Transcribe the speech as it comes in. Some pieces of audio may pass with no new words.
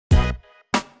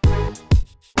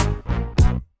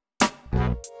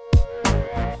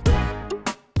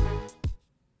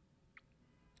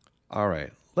All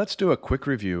right, let's do a quick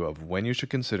review of when you should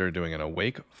consider doing an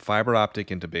awake fiber optic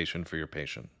intubation for your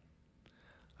patient.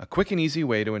 A quick and easy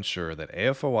way to ensure that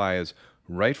AFOI is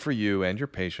right for you and your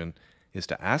patient is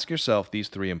to ask yourself these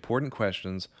three important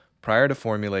questions prior to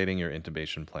formulating your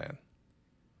intubation plan.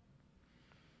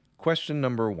 Question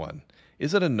number 1.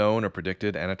 Is it a known or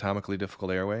predicted anatomically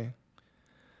difficult airway?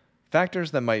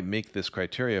 Factors that might make this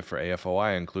criteria for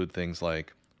AFOI include things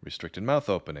like restricted mouth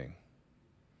opening,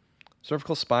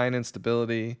 cervical spine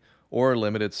instability, or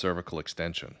limited cervical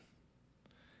extension,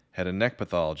 head and neck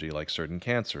pathology like certain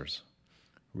cancers,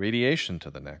 radiation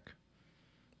to the neck,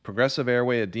 progressive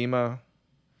airway edema,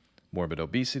 morbid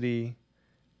obesity,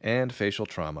 and facial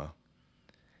trauma.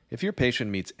 If your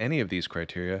patient meets any of these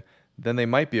criteria, then they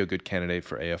might be a good candidate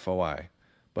for AFOI.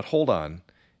 But hold on,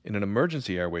 in an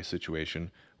emergency airway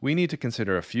situation, we need to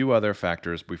consider a few other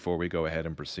factors before we go ahead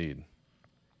and proceed.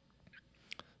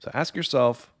 So ask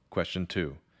yourself, question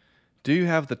 2, do you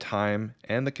have the time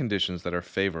and the conditions that are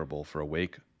favorable for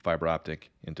awake fiber optic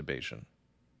intubation?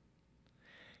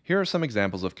 Here are some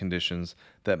examples of conditions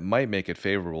that might make it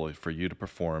favorable for you to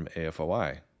perform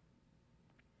AFOI.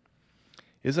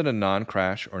 Is it a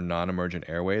non-crash or non-emergent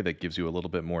airway that gives you a little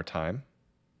bit more time?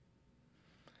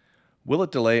 Will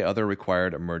it delay other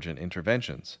required emergent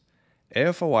interventions?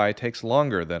 AFOI takes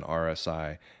longer than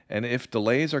RSI, and if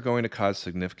delays are going to cause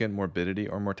significant morbidity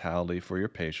or mortality for your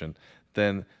patient,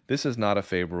 then this is not a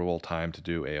favorable time to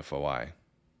do AFOI.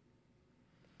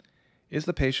 Is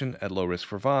the patient at low risk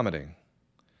for vomiting?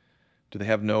 Do they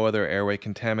have no other airway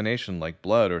contamination like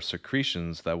blood or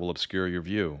secretions that will obscure your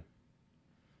view?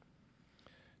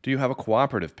 Do you have a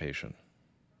cooperative patient?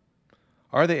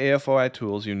 Are the AFOI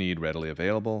tools you need readily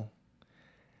available?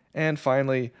 And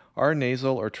finally, are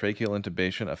nasal or tracheal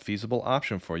intubation a feasible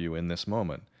option for you in this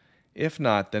moment? If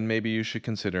not, then maybe you should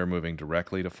consider moving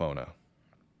directly to FONA.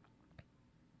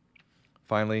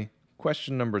 Finally,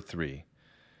 question number 3.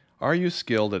 Are you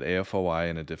skilled at AFOI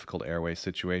in a difficult airway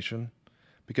situation?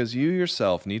 Because you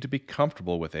yourself need to be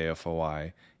comfortable with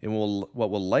AFOI in what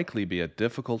will likely be a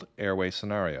difficult airway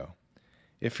scenario.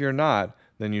 If you're not,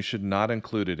 then you should not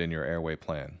include it in your airway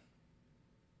plan.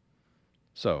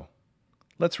 So,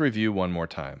 let's review one more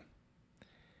time.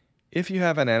 If you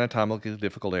have an anatomically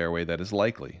difficult airway that is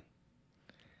likely,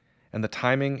 and the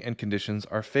timing and conditions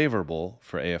are favorable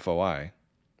for AFOI,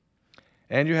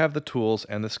 and you have the tools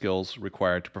and the skills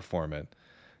required to perform it,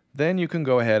 then you can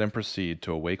go ahead and proceed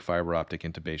to awake fiber optic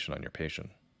intubation on your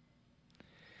patient.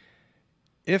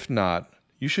 If not,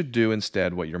 you should do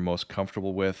instead what you're most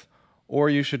comfortable with, or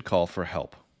you should call for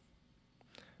help.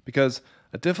 Because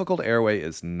a difficult airway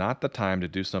is not the time to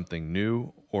do something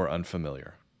new or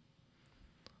unfamiliar.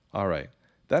 All right,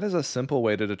 that is a simple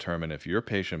way to determine if your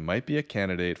patient might be a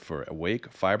candidate for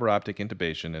awake fiber optic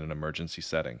intubation in an emergency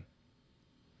setting.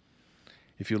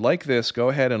 If you like this, go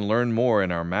ahead and learn more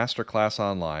in our masterclass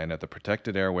online at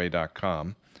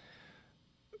theprotectedairway.com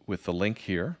with the link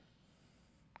here.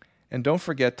 And don't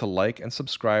forget to like and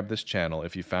subscribe this channel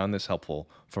if you found this helpful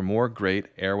for more great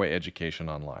airway education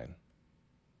online.